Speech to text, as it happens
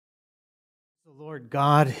The Lord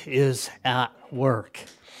God is at work.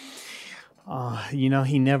 He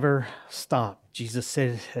never stopped. Jesus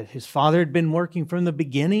said that his Father had been working from the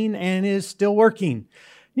beginning and is still working.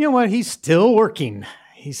 You know what? He's still working.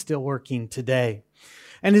 He's still working today.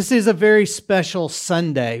 And this is a very special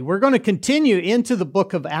Sunday. We're going to continue into the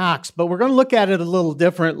book of Acts, but we're going to look at it a little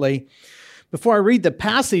differently. Before I read the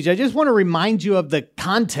passage, I just want to remind you of the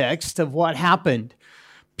context of what happened.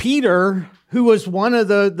 Peter, who was one of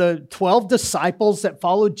the 12 disciples that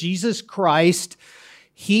followed Jesus Christ,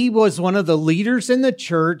 he was one of the leaders in the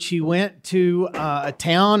church. He went to a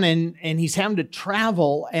town and he's having to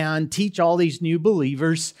travel and teach all these new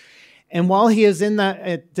believers. And while he is in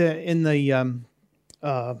the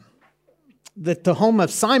home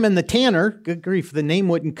of Simon the tanner, good grief, the name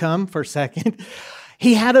wouldn't come for a second,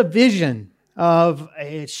 he had a vision of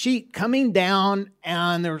a sheep coming down,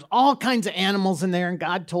 and there was all kinds of animals in there, and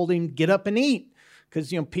God told him, get up and eat,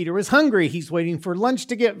 because Peter was hungry. He's waiting for lunch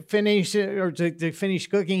to get finished, or to finish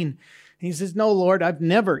cooking. And he says, no, Lord, I've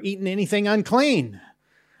never eaten anything unclean.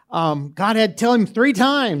 God had to tell him 3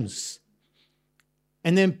 times.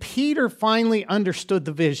 And then Peter finally understood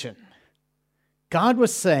the vision. God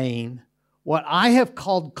was saying, what I have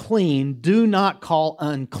called clean, do not call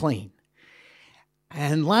unclean.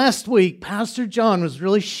 And last week, Pastor John was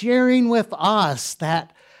really sharing with us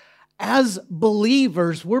that as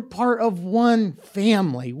believers, we're part of one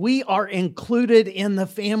family. We are included in the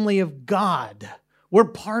family of God. We're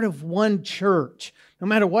part of one church. No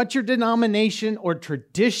matter what your denomination or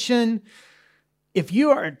tradition, if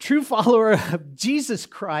you are a true follower of Jesus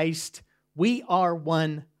Christ, we are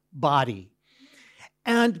one body.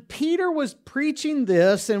 And Peter was preaching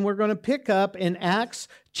this, and we're going to pick up in Acts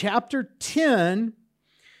chapter 10,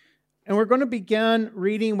 and we're going to begin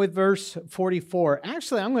reading with verse 44.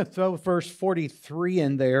 Actually, I'm going to throw verse 43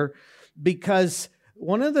 in there, because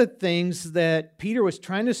one of the things that Peter was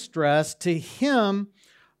trying to stress to him,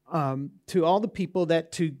 to all the people,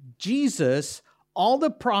 that to Jesus, all the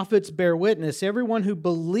prophets bear witness. Everyone who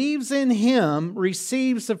believes in him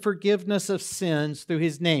receives the forgiveness of sins through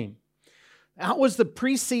his name. That was the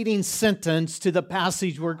preceding sentence to the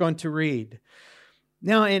passage we're going to read.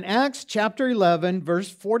 Now, in Acts chapter 11, verse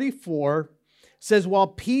 44, says, while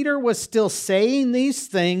Peter was still saying these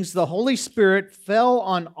things, the Holy Spirit fell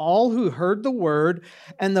on all who heard the word,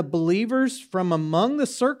 and the believers from among the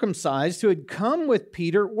circumcised who had come with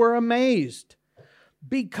Peter were amazed,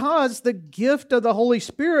 because the gift of the Holy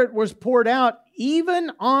Spirit was poured out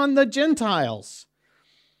even on the Gentiles.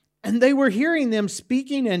 And they were hearing them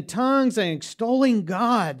speaking in tongues and extolling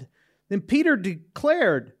God. Then Peter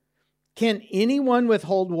declared, can anyone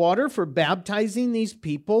withhold water for baptizing these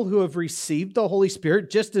people who have received the Holy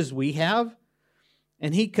Spirit just as we have?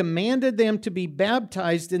 And he commanded them to be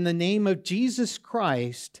baptized in the name of Jesus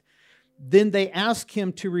Christ. Then they asked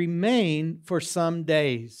him to remain for some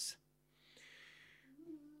days.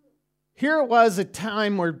 Here it was a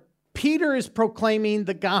time where Peter is proclaiming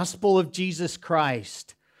the gospel of Jesus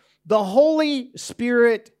Christ. The Holy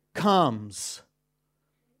Spirit comes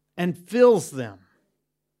and fills them.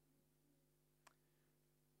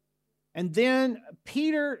 And then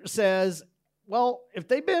Peter says, well, if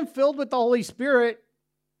they've been filled with the Holy Spirit,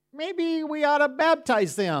 maybe we ought to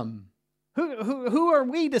baptize them. Who are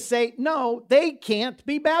we to say, no, they can't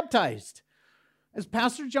be baptized? As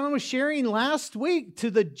Pastor John was sharing last week,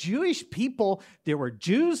 to the Jewish people, there were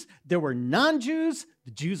Jews, there were non-Jews.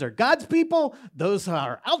 The Jews are God's people. Those who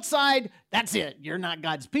are outside, that's it. You're not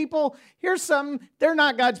God's people. Here's some, they're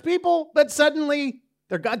not God's people, but suddenly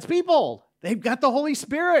they're God's people. They've got the Holy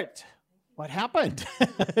Spirit. What happened?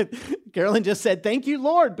 Carolyn just said, thank you,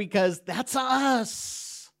 Lord, because that's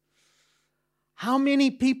us. How many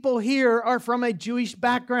people here are from a Jewish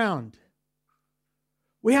background?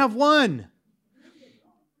 We have one.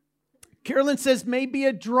 Carolyn says maybe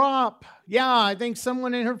a drop. Yeah, I think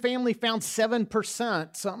someone in her family found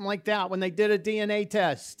 7%, something like that, when they did a DNA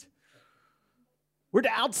test. We're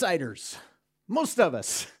the outsiders, most of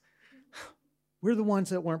us. We're the ones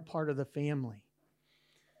that weren't part of the family.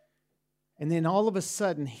 And then all of a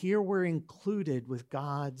sudden, here we're included with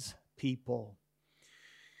God's people.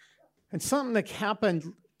 And something that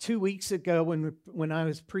happened 2 weeks ago when I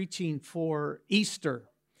was preaching for Easter,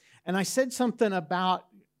 and I said something about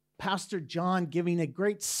Pastor John giving a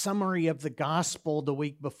great summary of the gospel the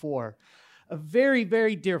week before. A very,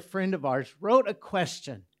 very dear friend of ours wrote a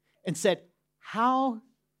question and said, how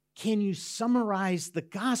can you summarize the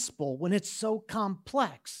gospel when it's so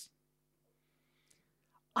complex?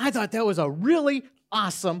 I thought that was a really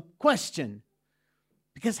awesome question,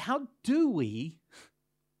 because how do we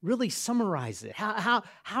really summarize it?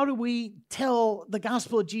 How do we tell the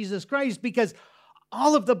gospel of Jesus Christ? Because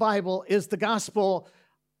all of the Bible is the gospel.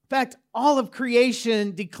 In fact, all of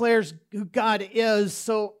creation declares who God is.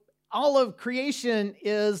 So all of creation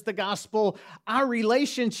is the gospel. Our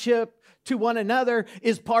relationship to one another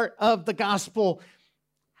is part of the gospel.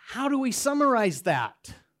 How do we summarize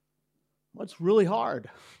that? Well, it's really hard.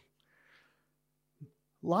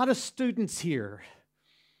 A lot of students here,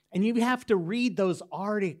 and you have to read those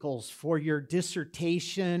articles for your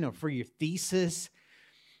dissertation or for your thesis.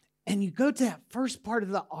 And you go to that first part of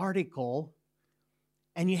the article,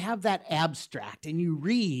 and you have that abstract, and you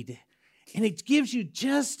read, and it gives you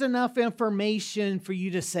just enough information for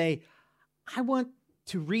you to say, I want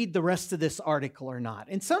to read the rest of this article or not.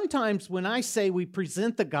 And sometimes when I say we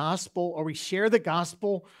present the gospel or we share the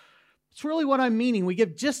gospel, it's really what I'm meaning. We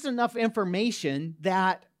give just enough information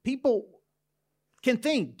that people can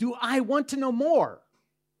think, do I want to know more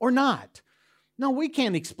or not? No, we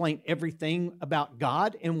can't explain everything about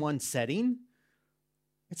God in one setting.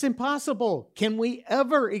 It's impossible. Can we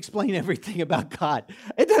ever explain everything about God?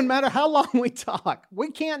 It doesn't matter how long we talk.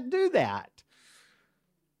 We can't do that.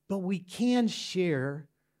 But we can share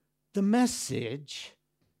the message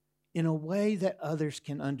in a way that others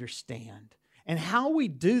can understand. And how we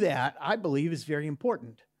do that, I believe, is very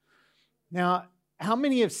important. Now, how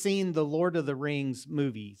many have seen the Lord of the Rings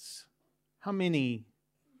movies? How many?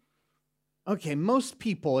 Okay, most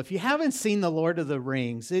people, if you haven't seen the Lord of the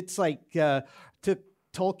Rings, it's like took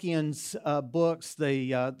Tolkien's books,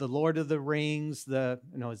 the Lord of the Rings, is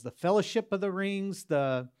the Fellowship of the Rings,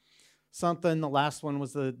 the last one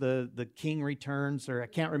was the King Returns, or I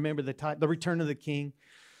can't remember the title, The Return of the King.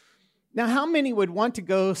 Now, how many would want to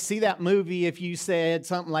go see that movie if you said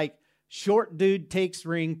something like, short dude takes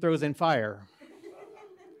ring, throws in fire?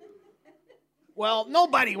 Well,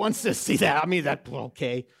 nobody wants to see that. I mean, that's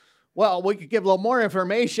okay. Well, we could give a little more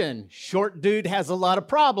information. Short dude has a lot of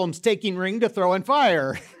problems taking ring to throw in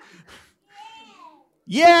fire.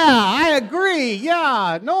 Yeah, I agree.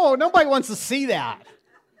 Yeah, no, nobody wants to see that.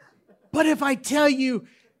 But if I tell you,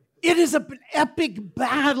 it is an epic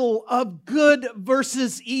battle of good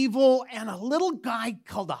versus evil, and a little guy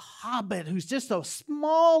called a hobbit who's just a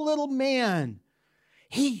small little man.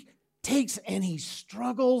 He takes and he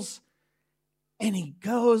struggles and he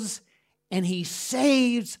goes and he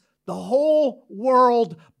saves the whole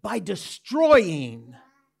world by destroying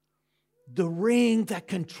the ring that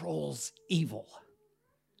controls evil.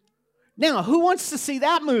 Now, who wants to see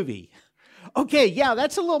that movie? Okay, yeah,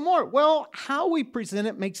 that's a little more. Well, how we present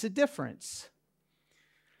it makes a difference.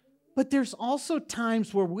 But there's also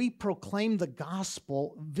times where we proclaim the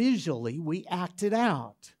gospel visually, we act it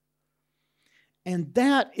out. And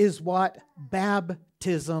that is what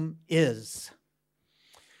baptism is.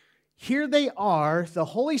 Here they are, the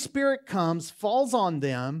Holy Spirit comes, falls on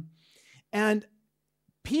them, and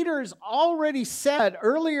Peter's already said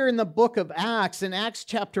earlier in the book of Acts, in Acts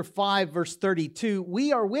chapter 5, verse 32,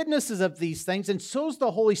 we are witnesses of these things, and so is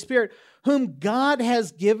the Holy Spirit, whom God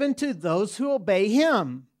has given to those who obey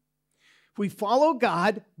him. If we follow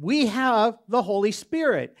God, we have the Holy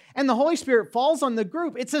Spirit. And the Holy Spirit falls on the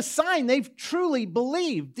group. It's a sign they've truly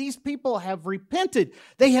believed. These people have repented.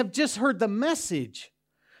 They have just heard the message.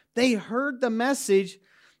 They heard the message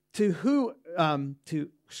to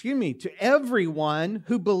everyone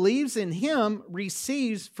who believes in him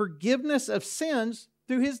receives forgiveness of sins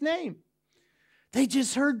through his name. They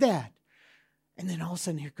just heard that. And then all of a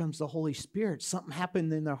sudden, here comes the Holy Spirit. Something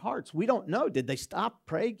happened in their hearts. We don't know. Did they stop,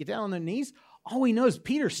 pray, get down on their knees? All we know is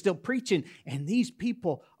Peter's still preaching, and these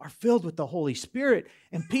people are filled with the Holy Spirit.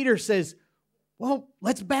 And Peter says, well,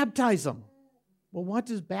 let's baptize them. Well, what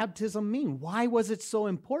does baptism mean? Why was it so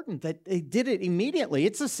important that they did it immediately?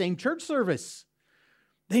 It's the same church service.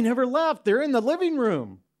 They never left. They're in the living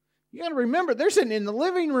room. You got to remember, they're sitting in the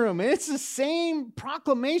living room. It's the same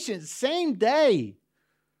proclamation, same day.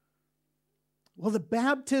 Well, the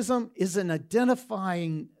baptism is an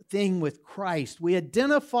identifying thing with Christ. We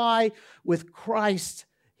identify with Christ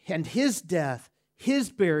and his death, his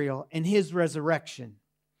burial, and his resurrection.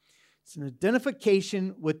 It's an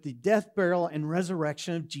identification with the death, burial, and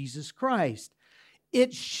resurrection of Jesus Christ.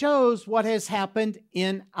 It shows what has happened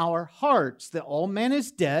in our hearts. The old man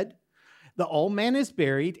is dead, the old man is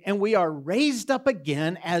buried, and we are raised up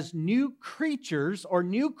again as new creatures or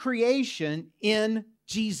new creation in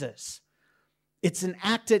Jesus. It's an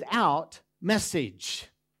acted out message.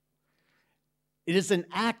 It is an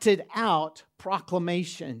acted out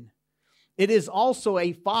proclamation. It is also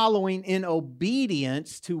a following in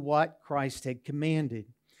obedience to what Christ had commanded.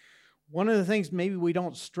 one of the things maybe we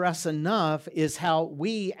don't stress enough is how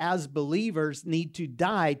we as believers need to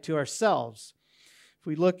die to ourselves. If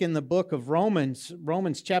we look in the book of Romans,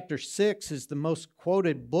 Romans chapter 6 is the most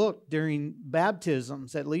quoted book during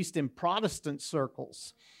baptisms, at least in Protestant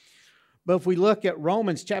circles. But if we look at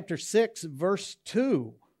Romans chapter 6, verse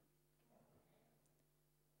 2,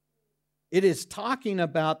 it is talking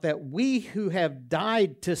about that we who have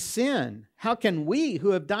died to sin, how can we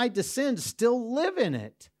who have died to sin still live in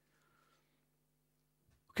it?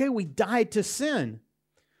 Okay, we died to sin.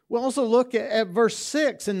 We'll also look at verse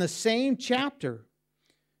 6 in the same chapter.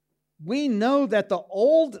 We know that the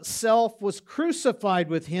old self was crucified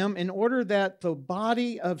with him in order that the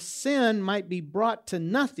body of sin might be brought to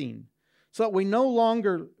nothing, so that we no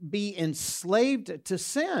longer be enslaved to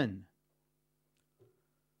sin.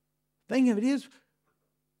 The thing of it is,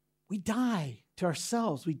 we die to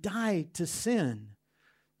ourselves. We die to sin.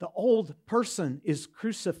 The old person is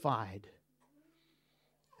crucified.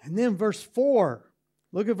 And then verse 4,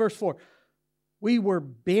 look at verse 4. We were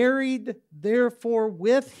buried, therefore,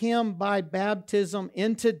 with him by baptism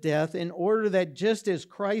into death, in order that just as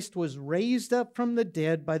Christ was raised up from the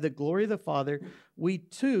dead by the glory of the Father, we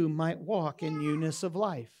too might walk in newness of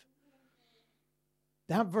life.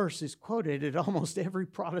 That verse is quoted at almost every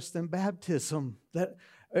Protestant baptism,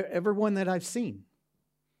 everyone that I've seen,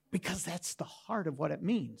 because that's the heart of what it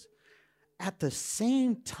means. At the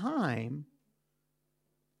same time,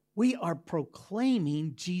 we are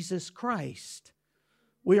proclaiming Jesus Christ.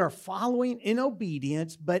 We are following in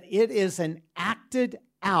obedience, but it is an acted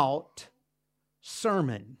out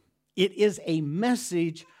sermon. It is a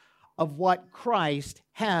message of what Christ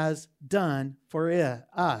has done for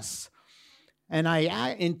us. And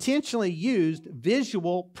I intentionally used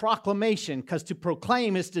visual proclamation, because to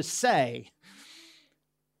proclaim is to say.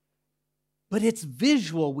 But it's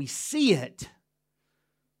visual, we see it.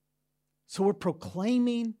 So we're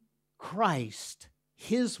proclaiming Christ,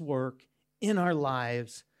 his work in our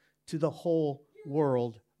lives to the whole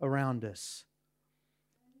world around us.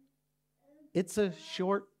 It's a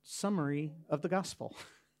short summary of the gospel.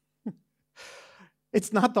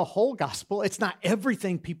 It's not the whole gospel. It's not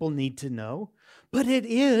everything people need to know, but it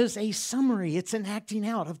is a summary. It's an acting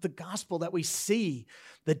out of the gospel that we see: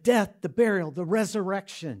 the death, the burial, the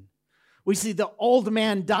resurrection. We see the old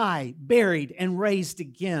man die, buried, and raised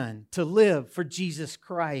again to live for Jesus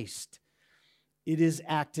Christ. It is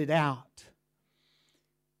acted out.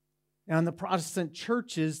 Now, in the Protestant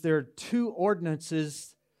churches, there are two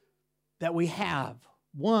ordinances that we have.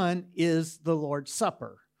 One is the Lord's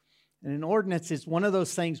Supper. And an ordinance is one of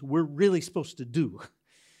those things we're really supposed to do.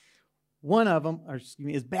 One of them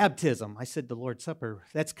is baptism. I said the Lord's Supper.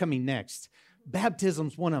 That's coming next.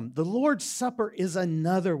 Baptism's one of them. The Lord's Supper is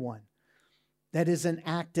another one. That is an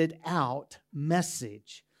acted out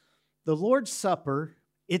message. The Lord's Supper,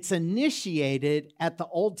 it's initiated at the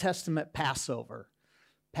Old Testament Passover.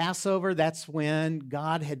 Passover, that's when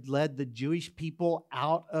God had led the Jewish people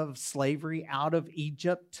out of slavery, out of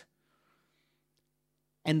Egypt.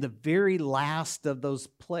 And the very last of those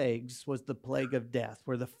plagues was the plague of death,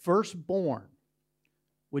 where the firstborn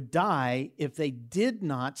would die if they did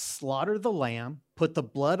not slaughter the lamb, put the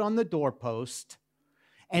blood on the doorpost,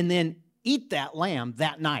 and then eat that lamb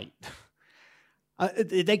that night.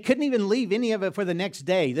 They couldn't even leave any of it for the next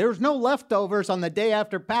day. There was no leftovers on the day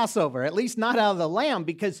after Passover, at least not out of the lamb,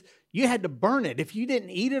 because you had to burn it. If you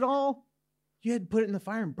didn't eat it all, you had to put it in the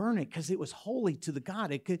fire and burn it, because it was holy to the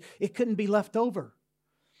God. It couldn't be left over.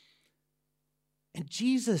 And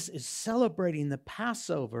Jesus is celebrating the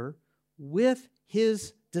Passover with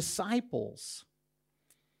his disciples.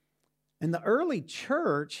 And the early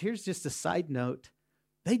church, here's just a side note,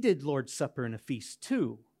 they did Lord's Supper and a feast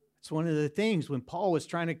too. It's one of the things when Paul was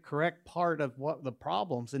trying to correct part of what the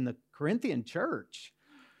problems in the Corinthian church,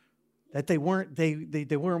 that they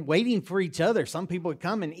weren't waiting for each other. Some people would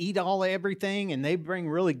come and eat everything, and they bring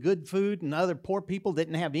really good food, and other poor people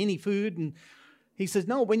didn't have any food. And he says,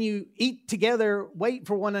 no, when you eat together, wait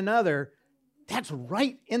for one another. That's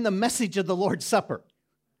right in the message of the Lord's Supper.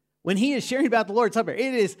 When he is sharing about the Lord's Supper,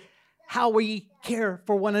 it is how we care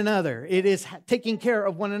for one another. It is taking care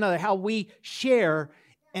of one another, how we share.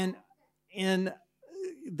 And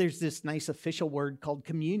there's this nice official word called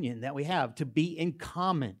communion that we have, to be in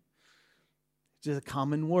common. It's a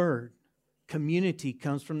common word. Community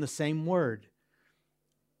comes from the same word.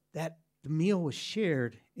 That the meal was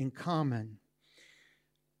shared in common.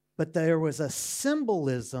 But there was a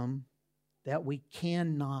symbolism that we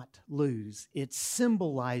cannot lose. It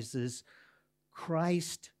symbolizes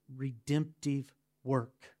Christ's redemptive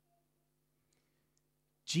work.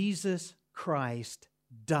 Jesus Christ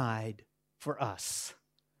died for us.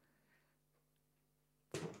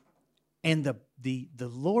 And the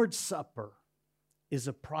Lord's Supper is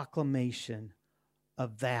a proclamation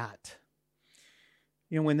of that.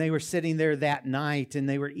 You know, when they were sitting there that night and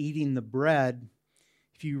they were eating the bread,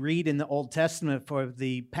 if you read in the Old Testament for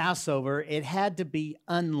the Passover, it had to be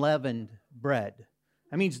unleavened bread.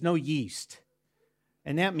 That means no yeast.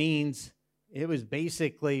 And that means it was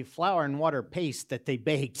basically flour and water paste that they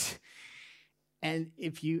baked. And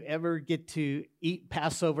if you ever get to eat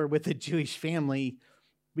Passover with a Jewish family,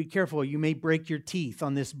 be careful. You may break your teeth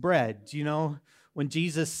on this bread. You know, when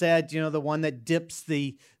Jesus said, you know, the one that dips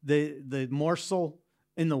the morsel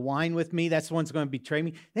in the wine with me, that's the one that's going to betray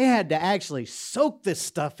me. They had to actually soak this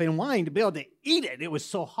stuff in wine to be able to eat it. It was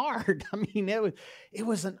so hard. I mean, it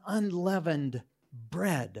was an unleavened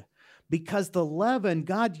bread. Because the leaven,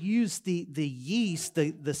 God used the yeast,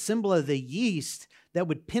 the symbol of the yeast that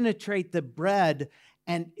would penetrate the bread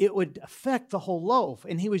and it would affect the whole loaf.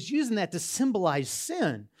 And he was using that to symbolize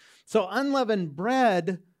sin. So unleavened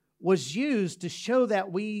bread was used to show that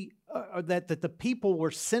that the people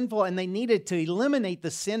were sinful and they needed to eliminate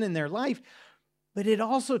the sin in their life. But it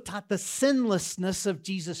also taught the sinlessness of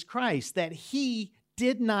Jesus Christ, that he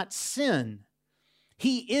did not sin.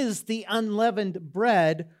 He is the unleavened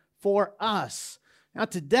bread for us. Now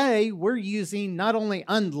today, we're using not only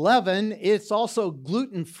unleavened, it's also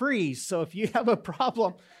gluten-free. So if you have a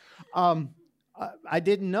problem, I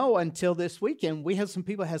didn't know until this weekend, we have some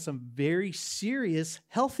people have some very serious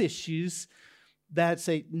health issues that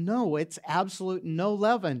say, no, it's absolute no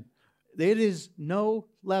leaven. It is no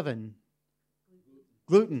leaven.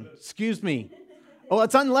 Gluten, excuse me. Oh,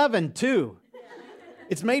 it's unleavened too.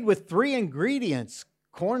 It's made with 3 ingredients: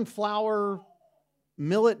 corn flour,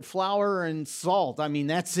 millet flour, and salt. I mean,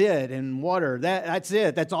 that's it, and water. That's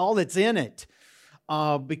it. That's all that's in it.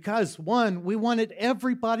 Because one, we wanted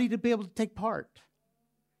everybody to be able to take part.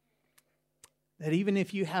 That even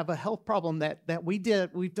if you have a health problem that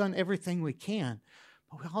we've done everything we can.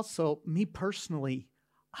 But we also, me personally,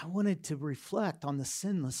 I wanted to reflect on the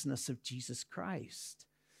sinlessness of Jesus Christ.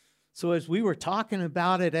 So as we were talking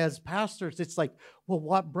about it as pastors, it's like, well,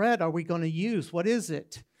 what bread are we going to use? What is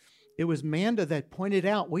it? It was Manda that pointed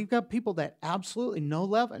out, we've got people that absolutely no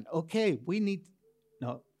leaven. Okay, we need,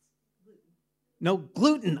 no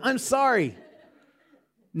gluten. I'm sorry.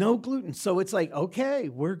 No gluten. So it's like, okay,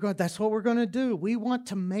 that's what we're going to do. We want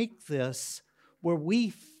to make this where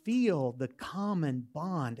we feel the common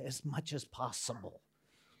bond as much as possible.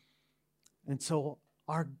 And so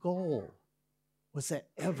our goal was that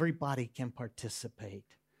everybody can participate.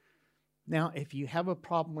 Now, if you have a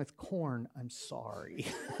problem with corn, I'm sorry.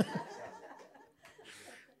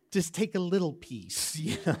 Just take a little piece,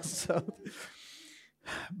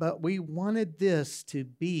 But we wanted this to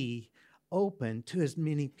be open to as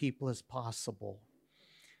many people as possible.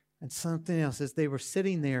 And something else, as they were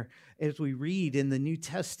sitting there, as we read in the New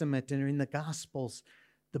Testament and in the Gospels,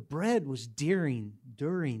 the bread was during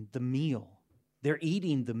the meal. They're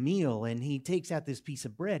eating the meal, and he takes out this piece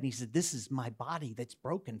of bread, and he said, this is my body that's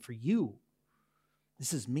broken for you.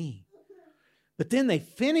 This is me. But then they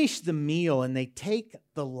finish the meal, and they take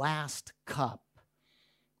the last cup,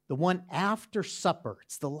 the one after supper.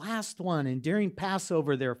 It's the last one, and during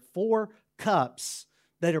Passover, there are 4 cups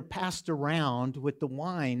that are passed around with the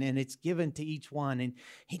wine, and it's given to each one. And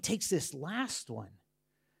he takes this last one,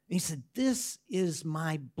 and he said, this is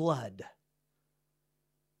my blood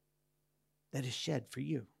that is shed for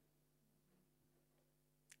you.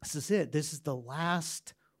 This is it. This is the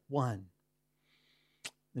last one.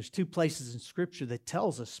 There's 2 places in Scripture that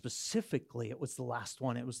tells us specifically it was the last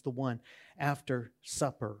one. It was the one after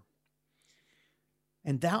supper.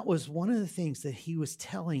 And that was one of the things that he was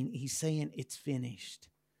telling. He's saying, it's finished.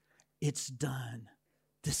 It's done.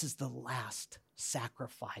 This is the last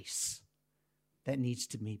sacrifice that needs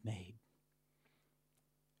to be made.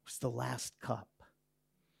 It was the last cup.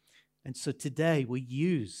 And so today we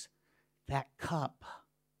use that cup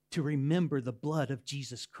to remember the blood of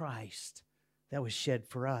Jesus Christ that was shed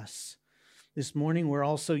for us. This morning we're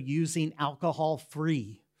also using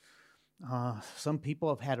alcohol-free. Some people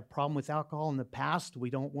have had a problem with alcohol in the past. We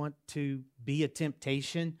don't want to be a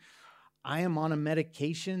temptation. I am on a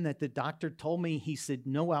medication that the doctor told me, he said,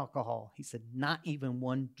 no alcohol. He said, not even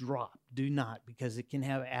 1 drop. Do not, because it can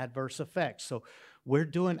have adverse effects. So we're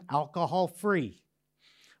doing alcohol-free.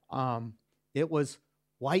 It was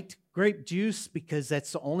white grape juice because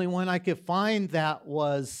that's the only one I could find that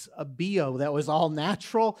was a bio, that was all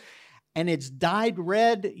natural. And it's dyed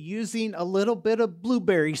red using a little bit of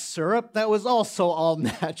blueberry syrup that was also all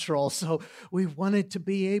natural. So we wanted to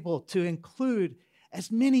be able to include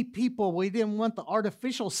as many people. We didn't want the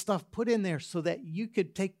artificial stuff put in there so that you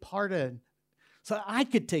could take part in. so I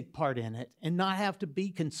could take part in it and not have to be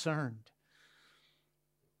concerned.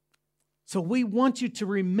 So we want you to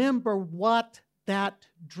remember what that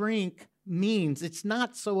drink means. It's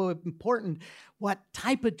not so important what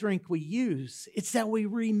type of drink we use. It's that we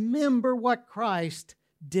remember what Christ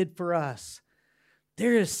did for us.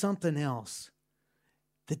 There is something else.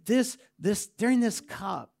 That this during this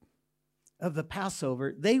cup of the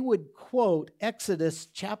Passover, they would quote Exodus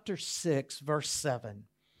chapter 6, verse 7.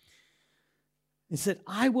 It said,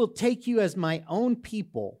 I will take you as my own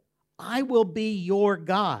people. I will be your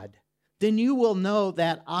God. Then you will know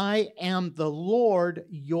that I am the Lord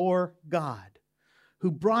your God,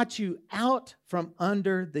 who brought you out from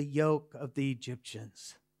under the yoke of the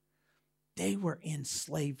Egyptians. They were in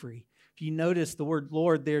slavery. If you notice the word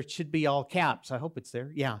Lord there, it should be all caps. I hope it's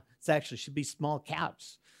there. Yeah, it actually should be small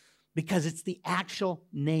caps because it's the actual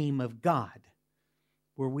name of God.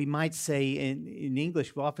 Where we might say in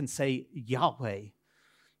English, we often say Yahweh.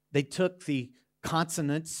 They took the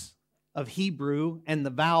consonants of Hebrew and the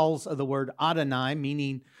vowels of the word Adonai,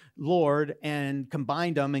 meaning Lord, and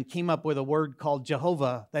combined them and came up with a word called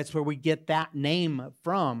Jehovah. That's where we get that name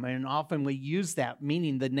from. And often we use that,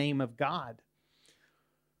 meaning the name of God.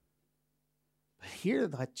 But here,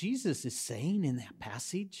 what Jesus is saying in that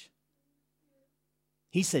passage,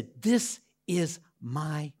 he said, this is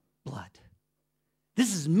my blood.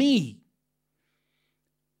 This is me.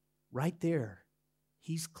 Right there,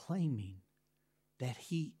 he's claiming that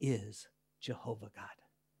he is Jehovah God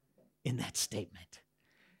in that statement.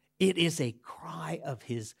 It is a cry of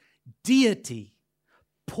his deity,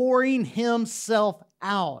 pouring himself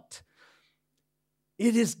out.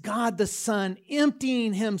 It is God the Son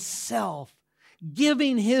emptying himself,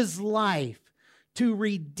 giving his life to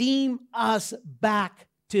redeem us back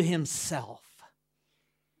to himself,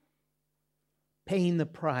 paying the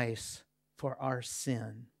price for our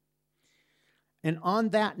sin. And on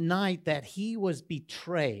that night that he was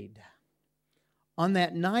betrayed, on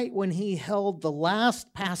that night when he held the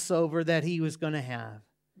last Passover that he was going to have,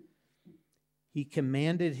 he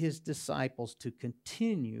commanded his disciples to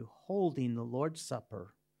continue holding the Lord's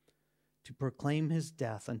Supper to proclaim his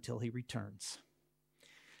death until he returns.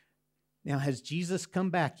 Now, has Jesus come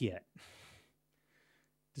back yet?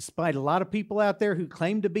 Despite a lot of people out there who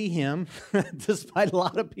claim to be him, despite a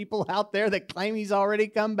lot of people out there that claim he's already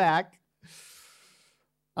come back,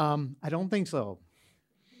 I don't think so.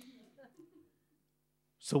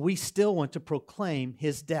 So we still want to proclaim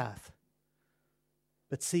his death.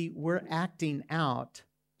 But see, we're acting out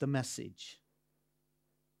the message.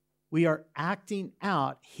 We are acting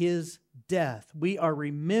out his death. We are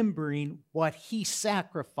remembering what he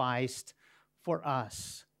sacrificed for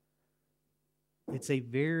us. It's a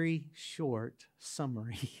very short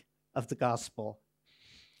summary of the gospel.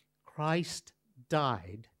 Christ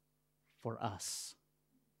died for us.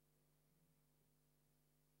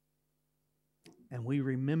 And we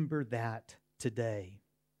remember that today.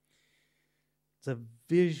 It's a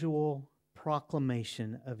visual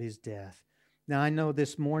proclamation of his death. Now, I know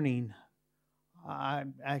this morning, I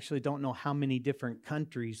actually don't know how many different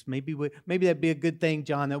countries. Maybe that'd be a good thing,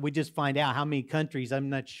 John, that we just find out how many countries. I'm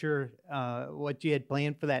not sure what you had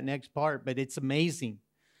planned for that next part, but it's amazing.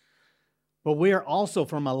 But we are also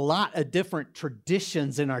from a lot of different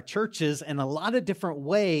traditions in our churches and a lot of different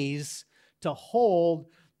ways to hold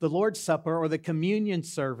the Lord's Supper or the communion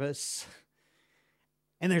service.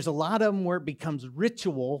 And there's a lot of them where it becomes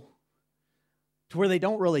ritual to where they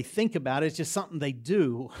don't really think about it. It's just something they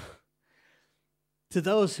do. To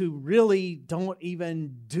those who really don't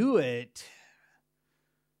even do it,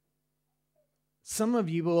 some of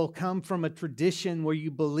you will come from a tradition where you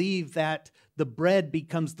believe that the bread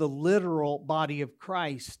becomes the literal body of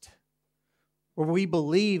Christ. Or we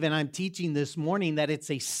believe, and I'm teaching this morning, that it's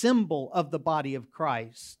a symbol of the body of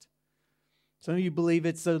Christ. Some of you believe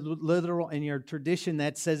it's a literal, in your tradition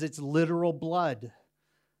that says it's literal blood,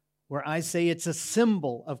 where I say it's a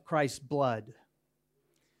symbol of Christ's blood.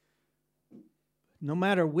 No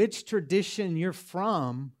matter which tradition you're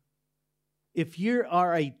from, if you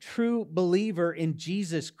are a true believer in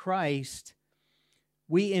Jesus Christ,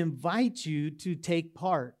 we invite you to take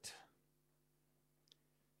part.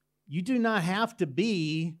 You do not have to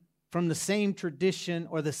be from the same tradition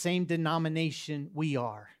or the same denomination we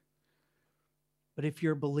are. But if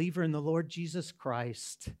you're a believer in the Lord Jesus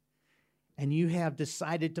Christ and you have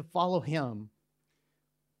decided to follow him,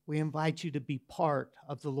 we invite you to be part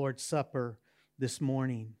of the Lord's Supper this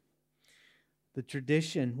morning. The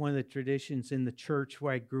tradition, one of the traditions in the church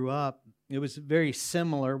where I grew up, it was very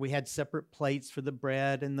similar. We had separate plates for the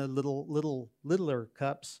bread and the littler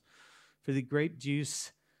cups for the grape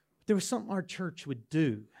juice. There was something our church would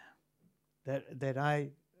do. that I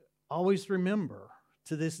always remember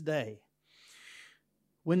to this day.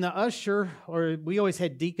 When the usher, or we always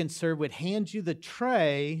had deacon serve, would hand you the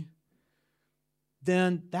tray,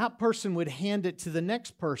 then that person would hand it to the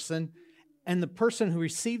next person, and the person who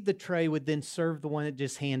received the tray would then serve the one that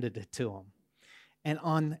just handed it to them. And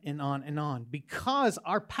on and on and on. Because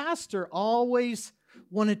our pastor always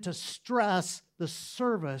wanted to stress the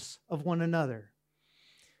service of one another.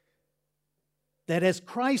 That as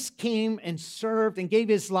Christ came and served and gave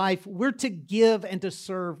his life, we're to give and to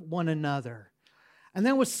serve one another. And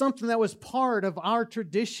that was something that was part of our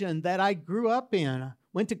tradition that I grew up in.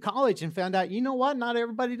 Went to college and found out, you know what? Not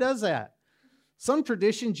everybody does that. Some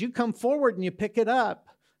traditions, you come forward and you pick it up.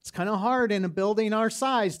 It's kind of hard in a building our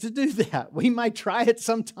size to do that. We might try it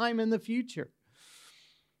sometime in the future.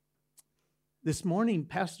 This morning,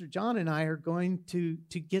 Pastor John and I are going to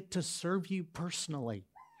get to serve you personally.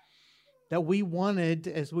 That we wanted,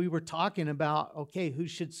 as we were talking about, okay, who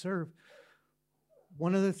should serve?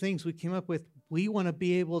 One of the things we came up with, we want to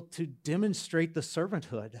be able to demonstrate the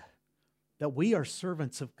servanthood. That we are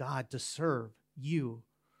servants of God to serve you.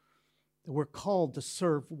 We're called to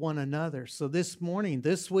serve one another. So this morning,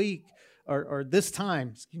 this week, or this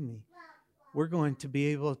time, we're going to be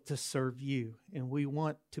able to serve you. And we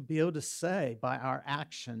want to be able to say by our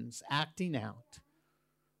actions, acting out,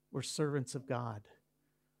 we're servants of God,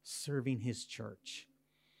 serving his church.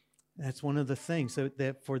 That's one of the things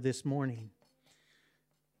that for this morning.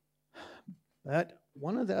 But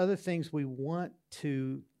one of the other things we want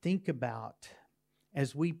to think about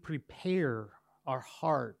as we prepare our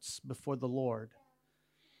hearts before the Lord.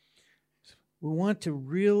 We want to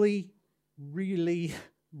really, really,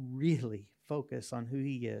 really focus on who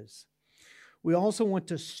he is. We also want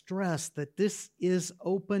to stress that this is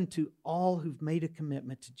open to all who've made a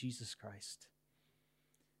commitment to Jesus Christ.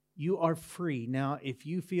 You are free. Now, if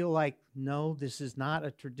you feel like, no, this is not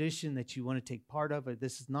a tradition that you want to take part of, or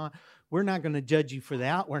this is not, we're not going to judge you for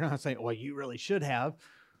that. We're not saying, well, you really should have.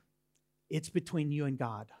 It's between you and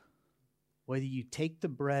God. Whether you take the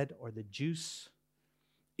bread or the juice,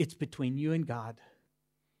 it's between you and God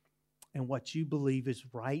and what you believe is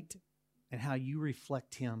right and how you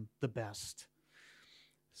reflect him the best.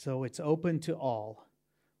 So it's open to all.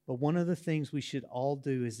 But one of the things we should all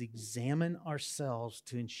do is examine ourselves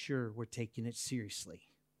to ensure we're taking it seriously.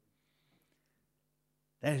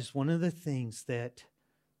 That is one of the things that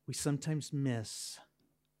we sometimes miss,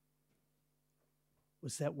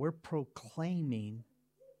 was that we're proclaiming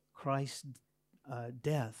Christ's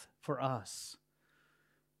death for us.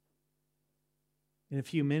 In a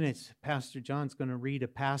few minutes, Pastor John's going to read a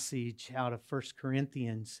passage out of 1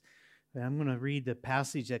 Corinthians. And I'm going to read the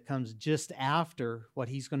passage that comes just after what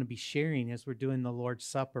he's going to be sharing as we're doing the Lord's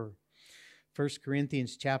Supper. 1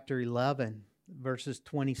 Corinthians chapter 11, verses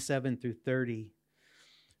 27 through 30.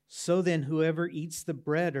 So then, whoever eats the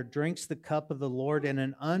bread or drinks the cup of the Lord in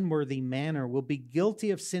an unworthy manner will be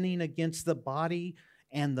guilty of sinning against the body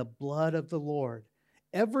and the blood of the Lord.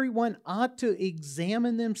 Everyone ought to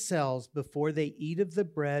examine themselves before they eat of the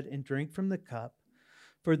bread and drink from the cup.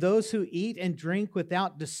 For those who eat and drink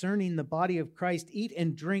without discerning the body of Christ eat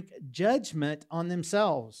and drink judgment on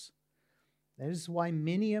themselves. That is why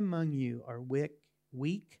many among you are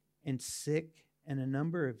weak and sick, and a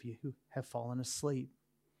number of you have fallen asleep.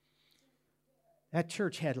 That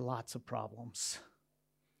church had lots of problems.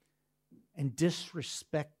 And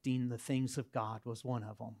disrespecting the things of God was one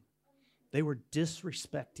of them. They were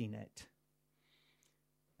disrespecting it.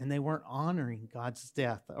 And they weren't honoring God's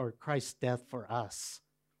death or Christ's death for us.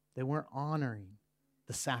 They weren't honoring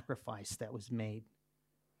the sacrifice that was made.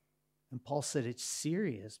 And Paul said it's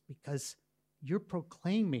serious because you're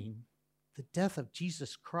proclaiming the death of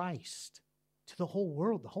Jesus Christ to the whole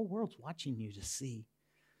world. The whole world's watching you to see.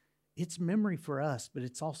 It's memory for us, but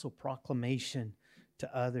it's also proclamation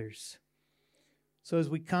to others. So as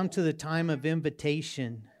we come to the time of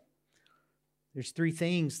invitation, there's three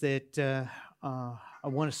things that I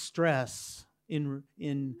want to stress in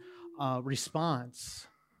response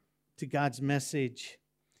to God's message.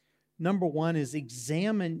 Number one is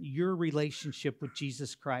examine your relationship with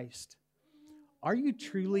Jesus Christ. Are you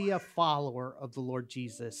truly a follower of the Lord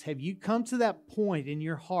Jesus? Have you come to that point in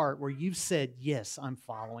your heart where you've said, yes, I'm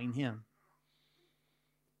following him?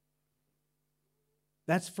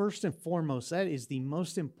 That's first and foremost. That is the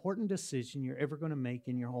most important decision you're ever going to make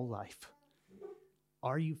in your whole life.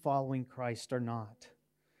 Are you following Christ or not?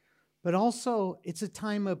 But also, it's a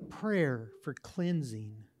time of prayer for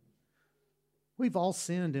cleansing. We've all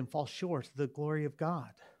sinned and fall short of the glory of God.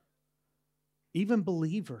 Even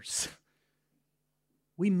believers.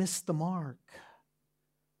 We miss the mark.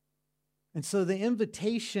 And so the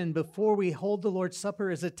invitation before we hold the Lord's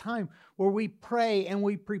Supper is a time where we pray and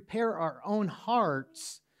we prepare our own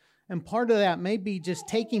hearts. And part of that may be just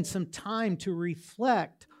taking some time to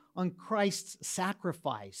reflect on Christ's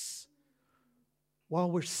sacrifice while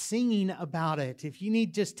we're singing about it. If you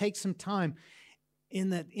need, just take some time.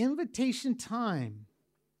 In that invitation time,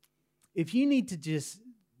 if you need to just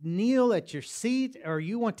kneel at your seat or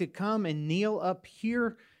you want to come and kneel up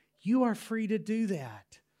here, you are free to do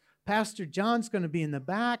that. Pastor John's going to be in the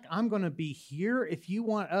back. I'm going to be here. If you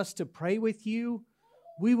want us to pray with you,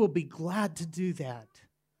 we will be glad to do that.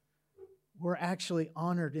 We're actually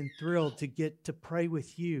honored and thrilled to get to pray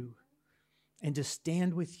with you and to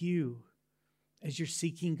stand with you as you're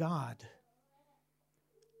seeking God.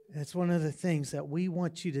 That's one of the things that we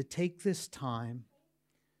want you to take this time,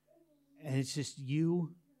 and it's just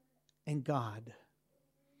you and God.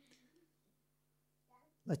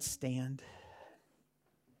 Let's stand.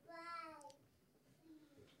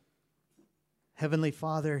 Heavenly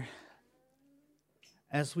Father,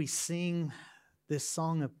 as we sing this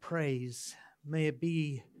song of praise, may it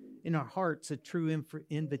be in our hearts a true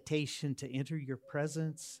invitation to enter your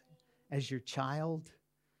presence as your child.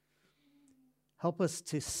 Help us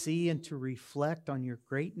to see and to reflect on your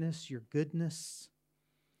greatness, your goodness,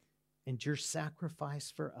 and your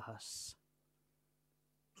sacrifice for us.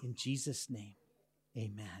 In Jesus' name,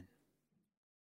 amen.